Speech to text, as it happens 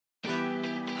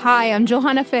Hi, I'm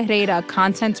Johanna Ferreira,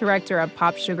 content director at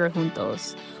Pop Sugar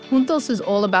Juntos. Juntos is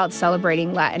all about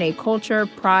celebrating Latinx culture,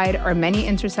 pride, our many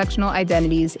intersectional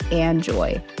identities, and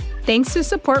joy. Thanks to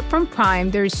support from Prime,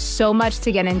 there's so much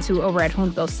to get into over at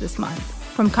Juntos this month.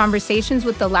 From conversations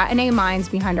with the Latinx minds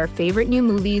behind our favorite new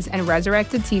movies and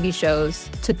resurrected TV shows,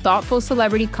 to thoughtful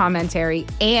celebrity commentary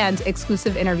and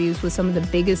exclusive interviews with some of the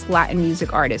biggest Latin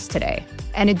music artists today.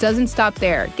 And it doesn't stop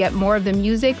there. Get more of the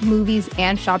music, movies,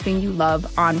 and shopping you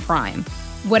love on Prime.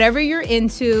 Whatever you're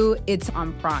into, it's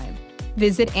on Prime.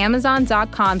 Visit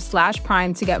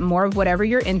Amazon.com/Prime to get more of whatever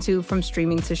you're into, from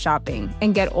streaming to shopping.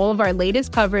 And get all of our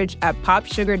latest coverage at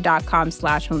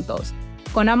popsugar.com/juntos.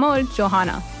 Con amor,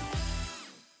 Johanna.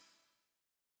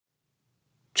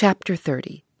 Chapter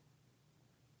 30.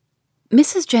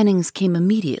 Mrs. Jennings came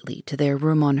immediately to their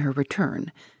room on her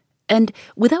return, and,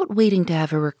 without waiting to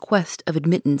have her request of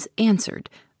admittance answered,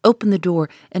 opened the door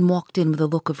and walked in with a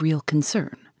look of real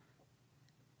concern.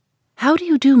 "How do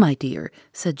you do, my dear?"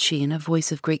 said she in a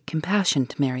voice of great compassion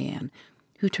to Marianne,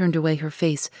 who turned away her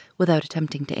face without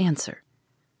attempting to answer.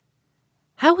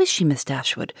 "How is she, Miss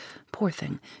Dashwood? Poor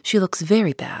thing, she looks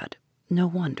very bad. No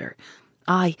wonder.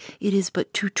 Ay, it is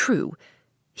but too true.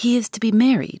 He is to be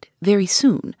married very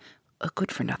soon. A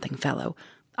good-for-nothing fellow.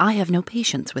 I have no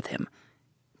patience with him.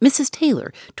 Mrs.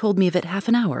 Taylor told me of it half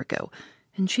an hour ago,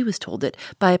 and she was told it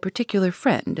by a particular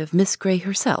friend of Miss Grey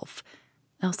herself,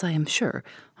 else I am sure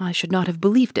I should not have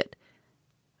believed it.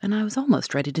 And I was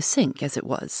almost ready to sink, as it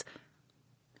was.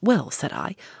 Well, said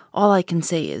I, all I can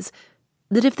say is,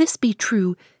 that if this be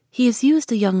true, he has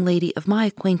used a young lady of my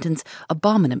acquaintance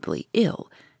abominably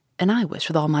ill, and I wish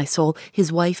with all my soul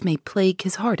his wife may plague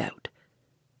his heart out.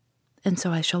 And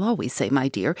so I shall always say, my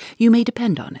dear, you may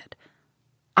depend on it.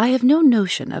 I have no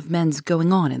notion of men's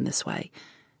going on in this way,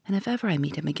 and if ever I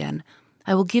meet him again,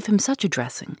 I will give him such a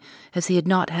dressing as he had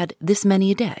not had this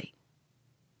many a day.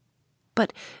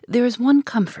 But there is one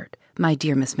comfort, my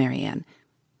dear Miss Marianne.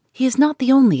 He is not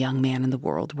the only young man in the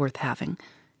world worth having,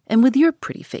 and with your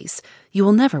pretty face you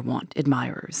will never want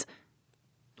admirers.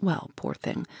 Well, poor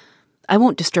thing, I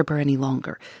won't disturb her any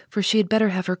longer, for she had better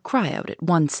have her cry out at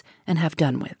once and have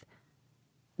done with.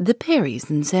 The Perrys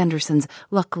and Sandersons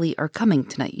luckily are coming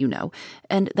tonight, you know,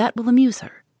 and that will amuse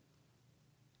her.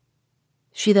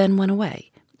 She then went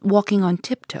away, walking on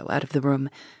tiptoe out of the room,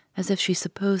 as if she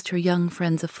supposed her young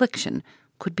friend's affliction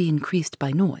could be increased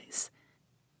by noise.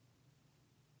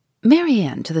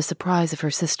 Marianne, to the surprise of her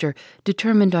sister,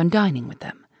 determined on dining with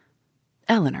them.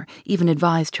 Eleanor even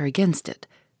advised her against it.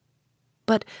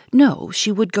 But no,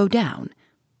 she would go down.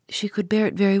 She could bear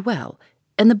it very well,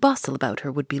 and the bustle about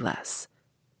her would be less.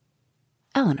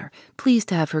 Eleanor, pleased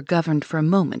to have her governed for a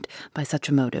moment by such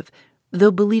a motive,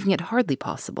 though believing it hardly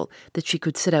possible that she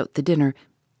could sit out the dinner,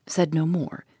 said no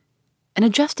more, and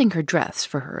adjusting her dress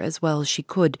for her as well as she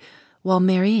could, while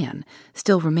Marianne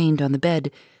still remained on the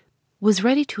bed, was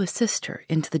ready to assist her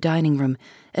into the dining-room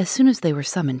as soon as they were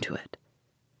summoned to it.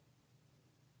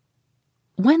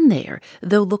 When there,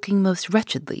 though looking most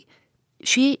wretchedly,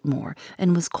 she ate more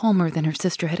and was calmer than her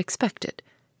sister had expected.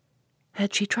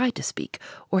 Had she tried to speak,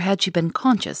 or had she been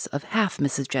conscious of half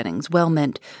Mrs. Jennings'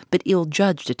 well-meant but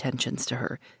ill-judged attentions to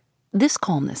her, this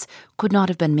calmness could not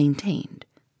have been maintained.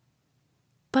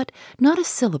 But not a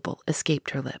syllable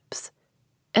escaped her lips,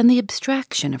 and the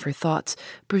abstraction of her thoughts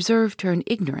preserved her in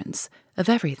ignorance of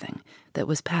everything that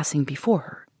was passing before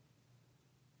her.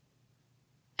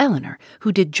 Eleanor,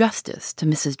 who did justice to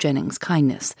Mrs. Jennings'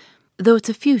 kindness, though its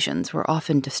effusions were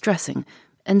often distressing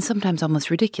and sometimes almost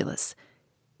ridiculous,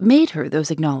 made her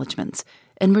those acknowledgments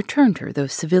and returned her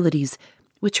those civilities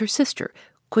which her sister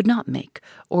could not make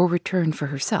or return for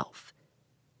herself.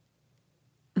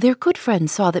 Their good friend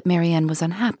saw that Marianne was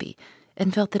unhappy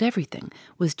and felt that everything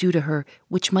was due to her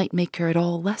which might make her at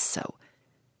all less so.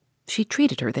 She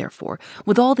treated her, therefore,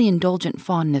 with all the indulgent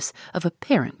fondness of a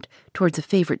parent towards a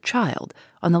favourite child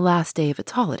on the last day of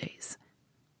its holidays.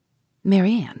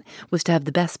 Marianne was to have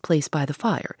the best place by the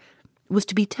fire, was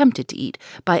to be tempted to eat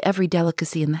by every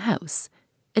delicacy in the house,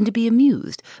 and to be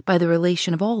amused by the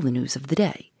relation of all the news of the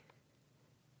day.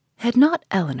 Had not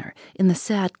Eleanor, in the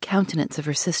sad countenance of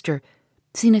her sister,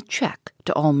 seen a check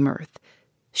to all mirth,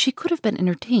 she could have been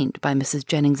entertained by Mrs.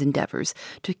 Jennings' endeavours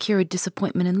to cure a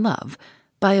disappointment in love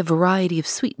by a variety of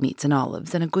sweetmeats and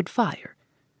olives and a good fire.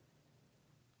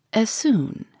 As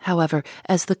soon, however,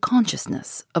 as the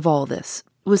consciousness of all this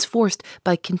was forced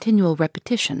by continual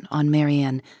repetition on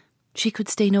Marianne, she could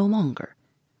stay no longer.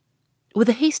 With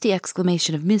a hasty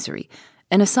exclamation of misery,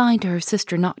 and a sign to her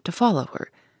sister not to follow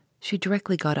her, she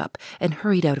directly got up and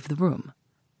hurried out of the room.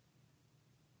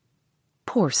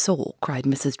 "Poor soul," cried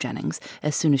Mrs. Jennings,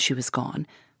 as soon as she was gone.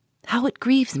 How it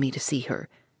grieves me to see her.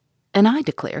 And I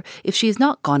declare if she has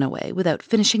not gone away without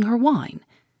finishing her wine.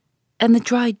 And the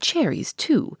dried cherries,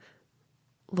 too.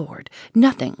 Lord,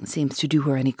 nothing seems to do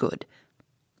her any good.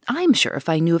 I'm sure if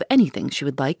I knew of anything she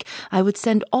would like, I would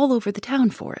send all over the town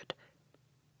for it.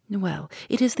 Well,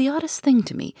 it is the oddest thing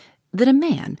to me that a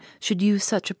man should use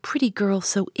such a pretty girl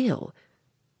so ill.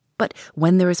 But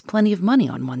when there is plenty of money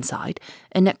on one side,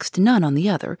 and next to none on the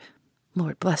other,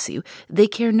 Lord bless you, they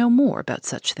care no more about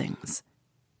such things.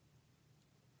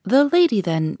 The lady,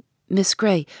 then, Miss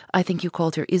Grey, I think you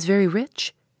called her, is very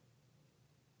rich?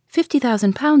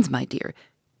 50,000 pounds, my dear.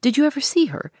 Did you ever see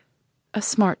her? A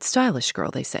smart, stylish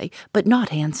girl, they say, but not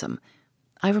handsome.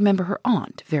 I remember her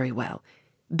aunt very well,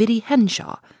 Biddy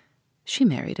Henshaw. She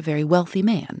married a very wealthy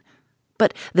man.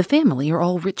 But the family are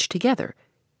all rich together.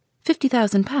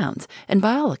 50,000 pounds, and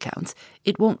by all accounts,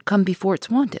 it won't come before it's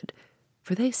wanted,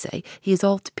 for they say he is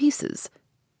all to pieces.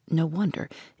 No wonder,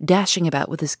 dashing about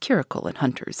with his curricle and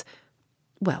hunters.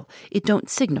 Well, it don't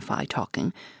signify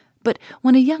talking, but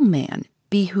when a young man,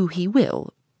 be who he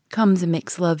will, comes and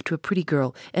makes love to a pretty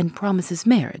girl and promises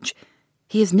marriage,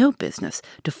 he has no business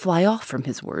to fly off from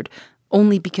his word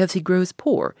only because he grows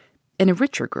poor and a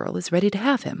richer girl is ready to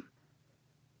have him.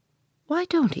 Why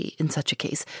don't he, in such a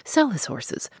case, sell his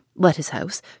horses, let his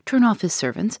house, turn off his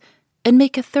servants, and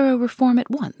make a thorough reform at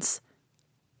once?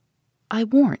 I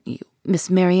warrant you, Miss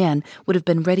Marianne would have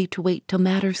been ready to wait till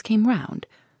matters came round.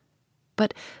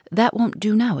 But that won't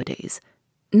do nowadays.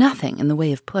 Nothing in the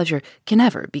way of pleasure can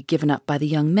ever be given up by the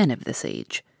young men of this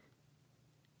age.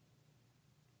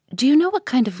 Do you know what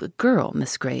kind of a girl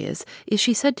Miss Grey is? Is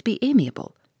she said to be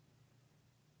amiable?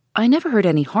 I never heard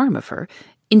any harm of her.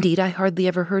 Indeed, I hardly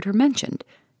ever heard her mentioned,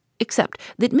 except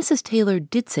that Mrs. Taylor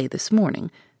did say this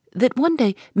morning that one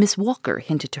day Miss Walker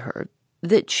hinted to her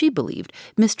that she believed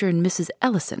Mr. and Mrs.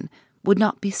 Ellison would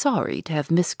not be sorry to have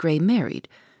Miss Grey married,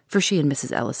 for she and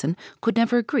Mrs. Ellison could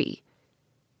never agree.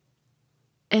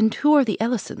 And who are the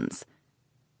Ellisons?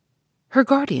 Her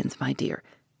guardians, my dear.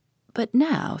 But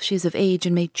now she is of age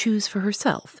and may choose for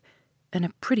herself, and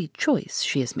a pretty choice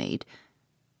she has made.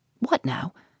 What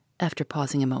now? After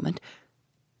pausing a moment.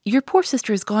 Your poor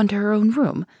sister has gone to her own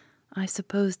room, I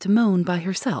suppose to moan by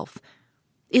herself.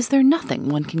 Is there nothing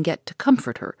one can get to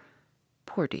comfort her?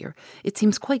 Poor dear, it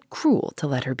seems quite cruel to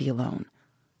let her be alone.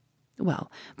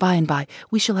 Well, by and by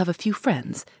we shall have a few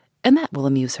friends, and that will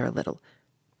amuse her a little.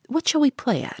 What shall we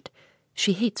play at?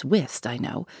 She hates whist, I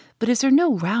know, but is there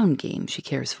no round game she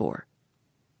cares for?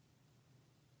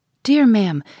 Dear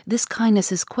ma'am, this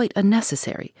kindness is quite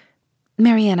unnecessary.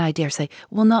 Marianne, I dare say,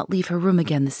 will not leave her room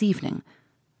again this evening.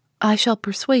 I shall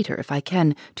persuade her, if I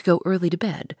can, to go early to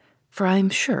bed, for I am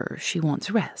sure she wants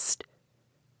rest.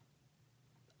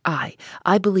 Aye,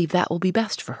 I believe that will be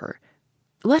best for her.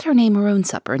 Let her name her own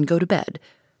supper and go to bed.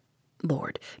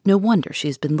 Lord, no wonder she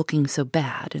has been looking so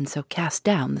bad and so cast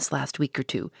down this last week or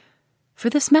two, for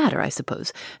this matter, I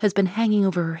suppose, has been hanging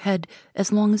over her head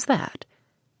as long as that.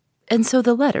 And so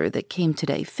the letter that came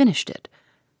today finished it.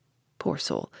 Poor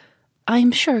soul, I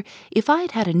am sure if I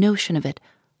had had a notion of it,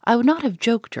 I would not have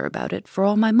joked her about it for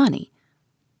all my money.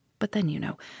 But then, you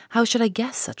know, how should I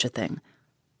guess such a thing?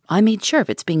 I made sure of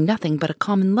its being nothing but a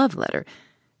common love letter,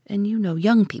 and you know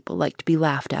young people like to be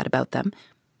laughed at about them.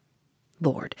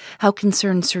 Lord, how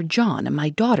concerned Sir John and my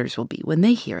daughters will be when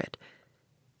they hear it.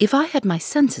 If I had my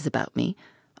senses about me,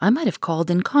 I might have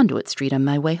called in Conduit Street on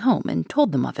my way home and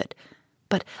told them of it,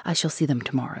 but I shall see them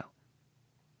tomorrow.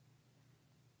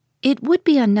 It would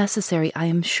be unnecessary, I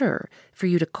am sure, for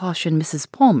you to caution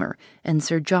Mrs. Palmer and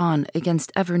Sir John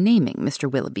against ever naming Mr.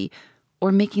 Willoughby,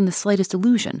 or making the slightest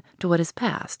allusion to what has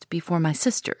passed before my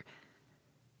sister.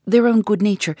 Their own good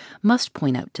nature must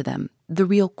point out to them the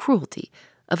real cruelty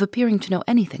of appearing to know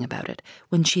anything about it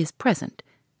when she is present,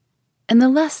 and the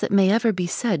less that may ever be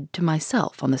said to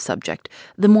myself on the subject,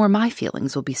 the more my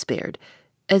feelings will be spared,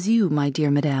 as you, my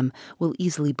dear madame, will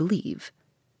easily believe.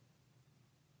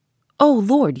 Oh,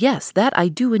 Lord, yes, that I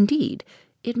do indeed.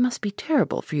 It must be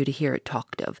terrible for you to hear it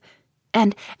talked of.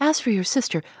 And as for your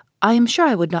sister, I am sure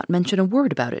I would not mention a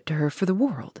word about it to her for the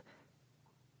world.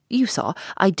 You saw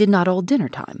I did not all dinner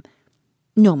time.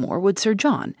 No more would Sir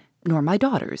John, nor my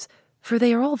daughters, for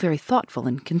they are all very thoughtful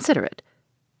and considerate,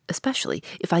 especially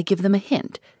if I give them a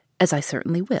hint, as I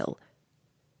certainly will.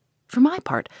 For my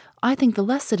part, I think the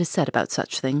less that is said about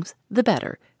such things, the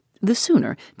better, the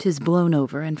sooner 'tis blown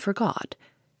over and forgot.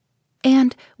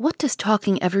 And what does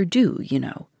talking ever do, you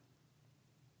know?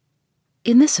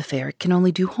 In this affair it can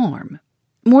only do harm,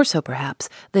 more so perhaps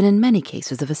than in many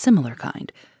cases of a similar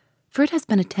kind, for it has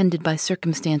been attended by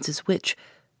circumstances which,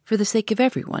 for the sake of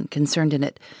everyone concerned in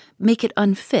it, make it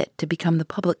unfit to become the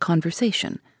public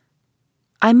conversation,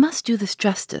 I must do this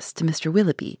justice to Mr.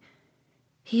 Willoughby.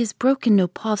 He has broken no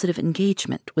positive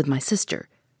engagement with my sister.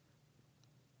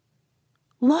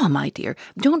 Law, my dear,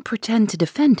 don't pretend to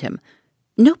defend him.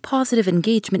 No positive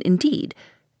engagement indeed,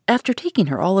 after taking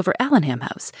her all over Allenham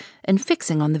House and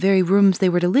fixing on the very rooms they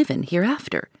were to live in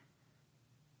hereafter.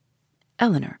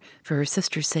 Eleanor, for her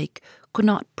sister's sake, could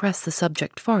not press the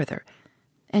subject farther,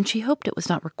 and she hoped it was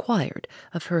not required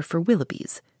of her for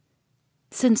Willoughby's,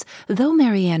 since, though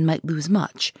Marianne might lose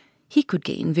much, he could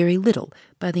gain very little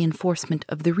by the enforcement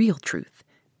of the real truth.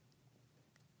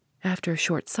 After a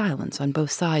short silence on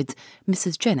both sides,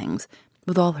 Mrs. Jennings,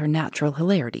 with all her natural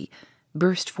hilarity,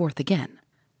 burst forth again.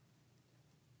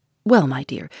 Well, my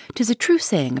dear, 'tis a true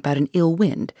saying about an ill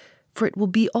wind, for it will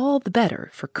be all the better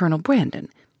for Colonel Brandon.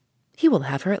 He will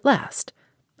have her at last.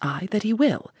 Ay, that he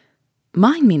will.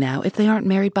 Mind me now if they aren't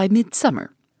married by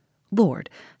midsummer. Lord,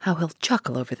 how he'll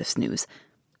chuckle over this news.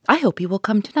 I hope he will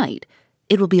come tonight.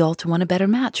 It will be all to one a better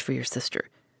match for your sister.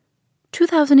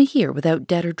 2,000 a year without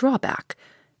debt or drawback,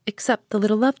 except the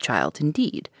little love-child,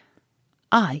 indeed.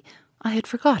 I had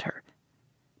forgot her.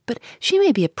 But she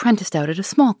may be apprenticed out at a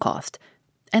small cost,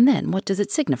 and then what does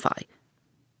it signify?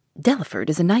 Delaford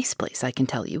is a nice place, I can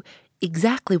tell you,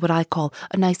 exactly what I call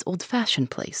a nice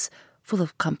old-fashioned place, full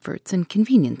of comforts and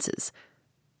conveniences,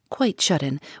 quite shut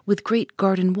in with great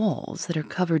garden walls that are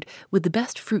covered with the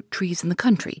best fruit trees in the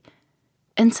country,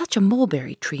 and such a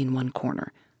mulberry tree in one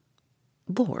corner.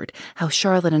 Lord, how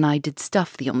Charlotte and I did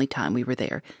stuff the only time we were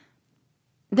there.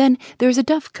 Then there is a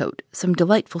dovecot, some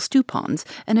delightful stew ponds,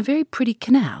 and a very pretty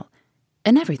canal,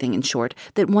 and everything, in short,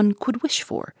 that one could wish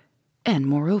for. And,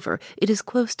 moreover, it is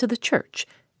close to the church,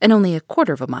 and only 1/4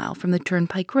 of a mile from the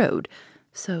turnpike road,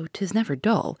 so 'tis never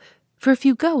dull, for if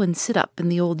you go and sit up in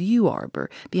the old yew arbor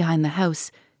behind the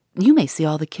house, you may see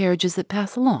all the carriages that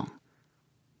pass along.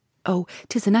 Oh,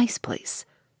 'tis a nice place.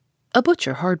 A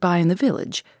butcher hard by in the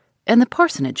village, and the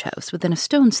parsonage house within a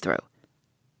stone's throw.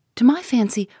 To my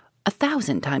fancy,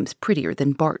 1,000 times prettier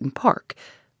than Barton Park,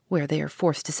 where they are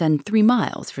forced to send 3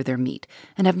 miles for their meat,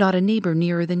 and have not a neighbour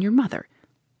nearer than your mother.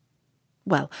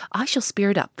 Well, I shall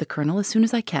spirit up the Colonel as soon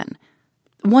as I can.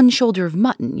 One shoulder of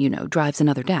mutton, you know, drives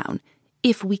another down,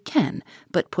 if we can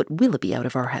but put Willoughby out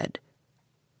of our head.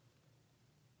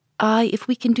 Ay, if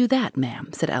we can do that, ma'am,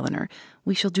 said Eleanor,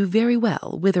 we shall do very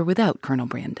well, with or without Colonel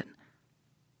Brandon.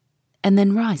 And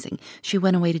then rising, she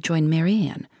went away to join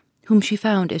Marianne, whom she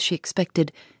found, as she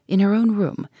expected, in her own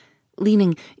room,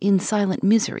 leaning in silent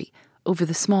misery over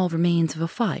the small remains of a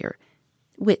fire,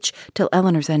 which, till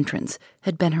Eleanor's entrance,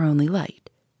 had been her only light.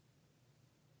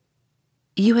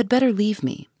 You had better leave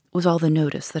me, was all the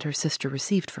notice that her sister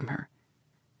received from her.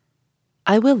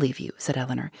 I will leave you, said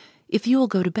Eleanor, if you will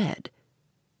go to bed.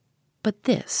 But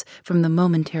this, from the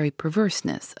momentary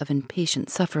perverseness of impatient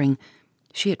suffering,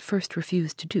 she at first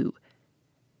refused to do.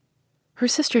 Her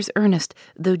sister's earnest,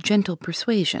 though gentle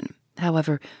persuasion,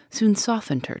 however, soon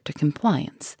softened her to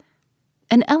compliance,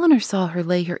 and Eleanor saw her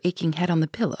lay her aching head on the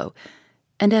pillow,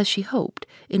 and, as she hoped,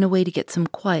 in a way to get some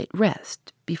quiet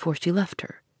rest before she left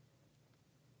her.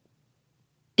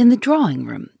 In the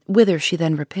drawing-room, whither she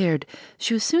then repaired,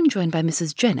 she was soon joined by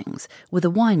Mrs. Jennings, with a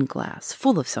wine-glass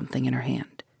full of something in her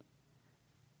hand.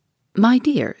 "My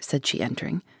dear," said she,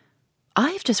 entering,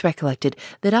 "I have just recollected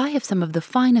that I have some of the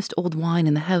finest old wine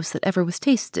in the house that ever was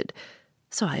tasted,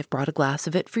 so I have brought a glass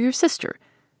of it for your sister.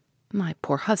 My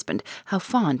poor husband, how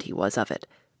fond he was of it.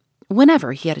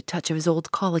 Whenever he had a touch of his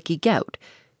old colicky gout,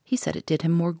 he said it did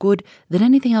him more good than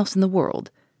anything else in the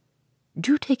world.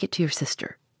 Do take it to your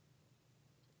sister."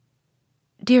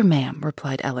 "Dear ma'am,"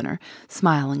 replied Eleanor,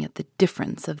 smiling at the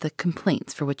difference of the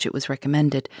complaints for which it was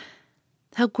recommended,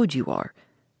 "how good you are!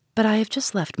 But I have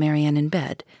just left Marianne in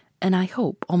bed, and I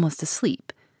hope almost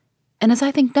asleep, and as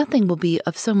I think nothing will be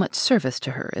of so much service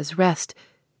to her as rest,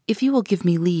 if you will give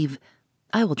me leave,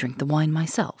 I will drink the wine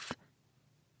myself."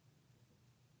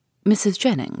 Mrs.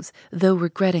 Jennings, though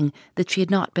regretting that she had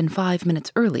not been 5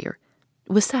 minutes earlier,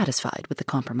 was satisfied with the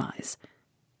compromise,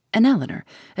 and Eleanor,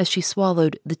 as she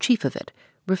swallowed the chief of it,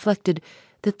 reflected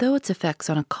that though its effects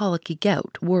on a colicky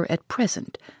gout were at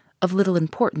present of little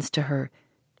importance to her,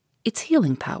 its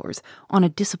healing powers on a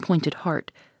disappointed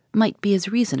heart might be as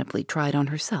reasonably tried on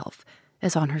herself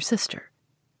as on her sister.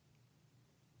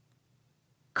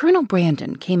 Colonel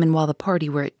Brandon came in while the party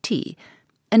were at tea,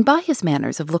 and by his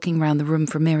manners of looking round the room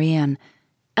for Marianne,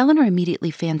 Eleanor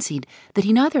immediately fancied that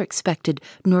he neither expected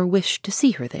nor wished to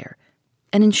see her there,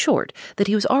 and in short that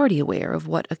he was already aware of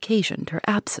what occasioned her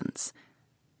absence.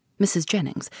 Mrs.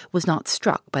 Jennings was not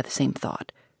struck by the same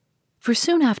thought, for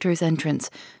soon after his entrance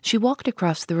she walked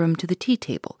across the room to the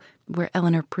tea-table where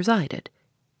Eleanor presided,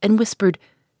 and whispered,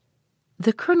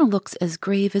 The Colonel looks as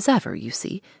grave as ever, you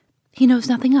see. He knows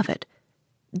nothing of it.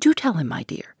 Do tell him, my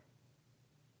dear."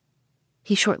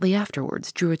 He shortly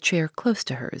afterwards drew a chair close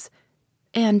to hers,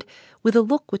 and, with a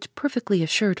look which perfectly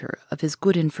assured her of his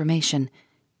good information,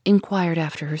 inquired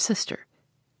after her sister.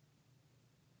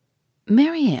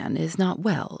 "Marianne is not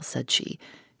well," said she.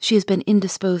 "She has been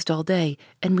indisposed all day,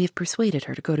 and we have persuaded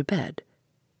her to go to bed."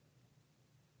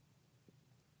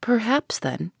 "Perhaps,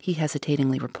 then," he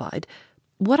hesitatingly replied,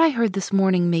 "what I heard this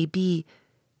morning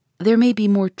there may be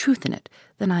more truth in it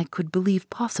than I could believe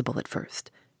possible at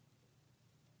first."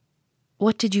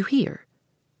 "What did you hear?"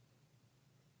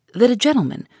 "That a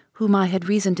gentleman, whom I had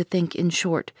reason to think, in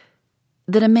short,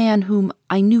 that a man whom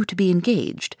I knew to be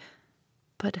engaged,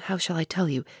 but how shall I tell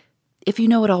you? If you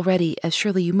know it already, as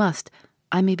surely you must,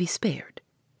 I may be spared."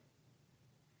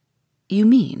 "You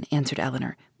mean," answered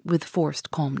Eleanor, with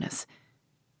forced calmness,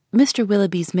 "Mr.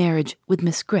 Willoughby's marriage with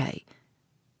Miss Grey.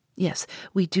 Yes,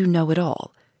 we do know it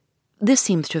all. This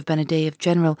seems to have been a day of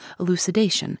general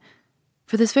elucidation,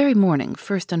 for this very morning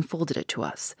first unfolded it to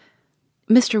us.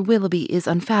 Mr. Willoughby is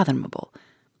unfathomable.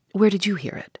 Where did you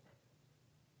hear it?"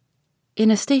 "In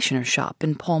a stationer's shop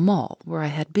in Pall Mall, where I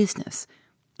had business.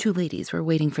 2 ladies were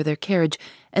waiting for their carriage,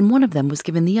 and one of them was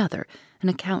giving the other an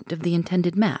account of the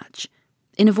intended match,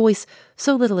 in a voice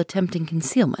so little attempting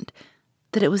concealment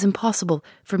that it was impossible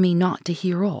for me not to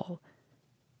hear all.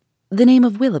 The name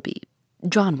of Willoughby,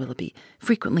 John Willoughby,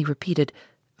 frequently repeated,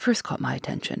 first caught my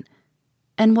attention,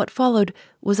 and what followed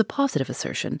was a positive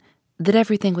assertion that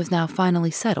everything was now finally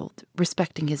settled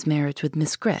respecting his marriage with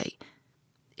Miss Grey.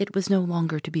 It was no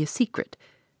longer to be a secret.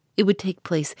 It would take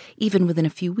place even within a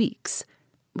few weeks,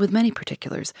 with many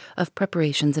particulars of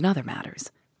preparations and other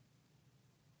matters.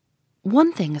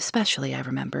 One thing especially I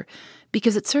remember,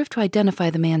 because it served to identify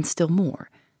the man still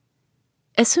more.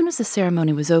 As soon as the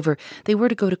ceremony was over, they were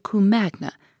to go to Combe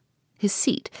Magna, his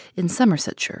seat in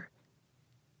Somersetshire.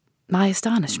 My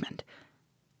astonishment!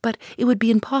 But it would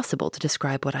be impossible to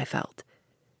describe what I felt.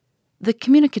 The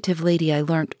communicative lady I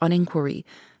learnt on inquiry,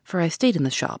 for I stayed in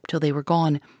the shop till they were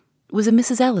gone, was a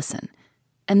Mrs. Ellison,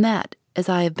 and that, as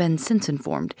I have been since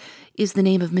informed, is the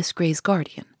name of Miss Grey's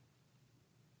guardian."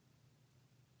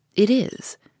 "It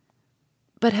is.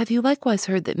 But have you likewise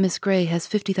heard that Miss Grey has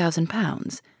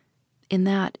 £50,000? In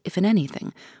that, if in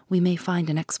anything, we may find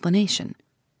an explanation."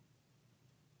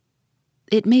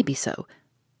 "It may be so,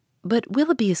 but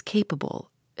Willoughby is capable,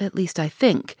 at least I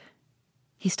think—"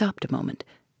 He stopped a moment,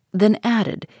 then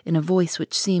added in a voice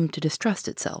which seemed to distrust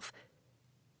itself,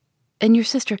 "And your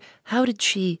sister, how did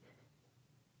she—"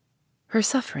 "Her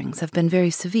sufferings have been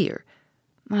very severe.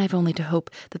 I have only to hope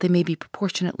that they may be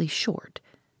proportionately short.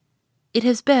 It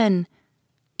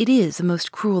is a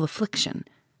most cruel affliction.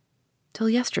 Till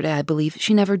yesterday, I believe,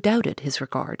 she never doubted his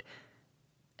regard.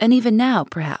 And even now,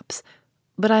 perhaps,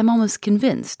 but I am almost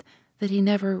convinced that he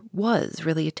never was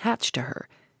really attached to her.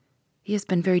 He has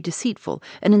been very deceitful,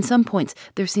 and in some points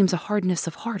there seems a hardness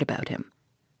of heart about him."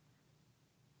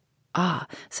 "Ah,"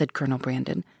 said Colonel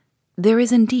Brandon, "there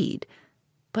is indeed.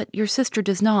 But your sister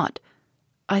does not,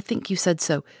 I think you said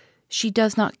so, she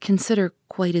does not consider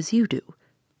quite as you do.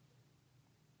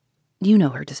 You know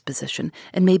her disposition,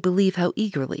 and may believe how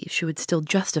eagerly she would still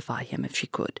justify him if she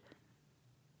could."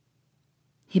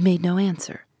 He made no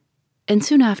answer, and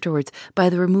soon afterwards, by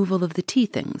the removal of the tea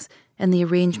things and the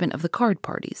arrangement of the card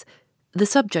parties, the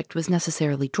subject was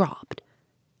necessarily dropped.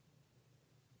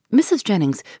 Mrs.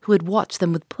 Jennings, who had watched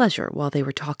them with pleasure while they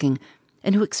were talking,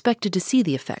 and who expected to see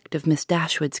the effect of Miss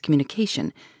Dashwood's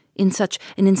communication in such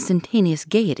an instantaneous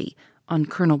gaiety on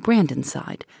Colonel Brandon's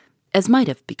side, as might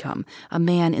have become a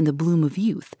man in the bloom of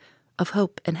youth, of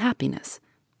hope and happiness,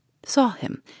 saw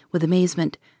him, with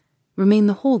amazement, remain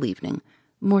the whole evening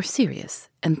more serious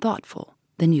and thoughtful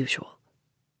than usual.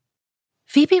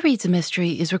 Phoebe Reads a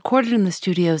Mystery is recorded in the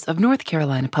studios of North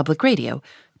Carolina Public Radio,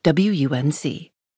 WUNC.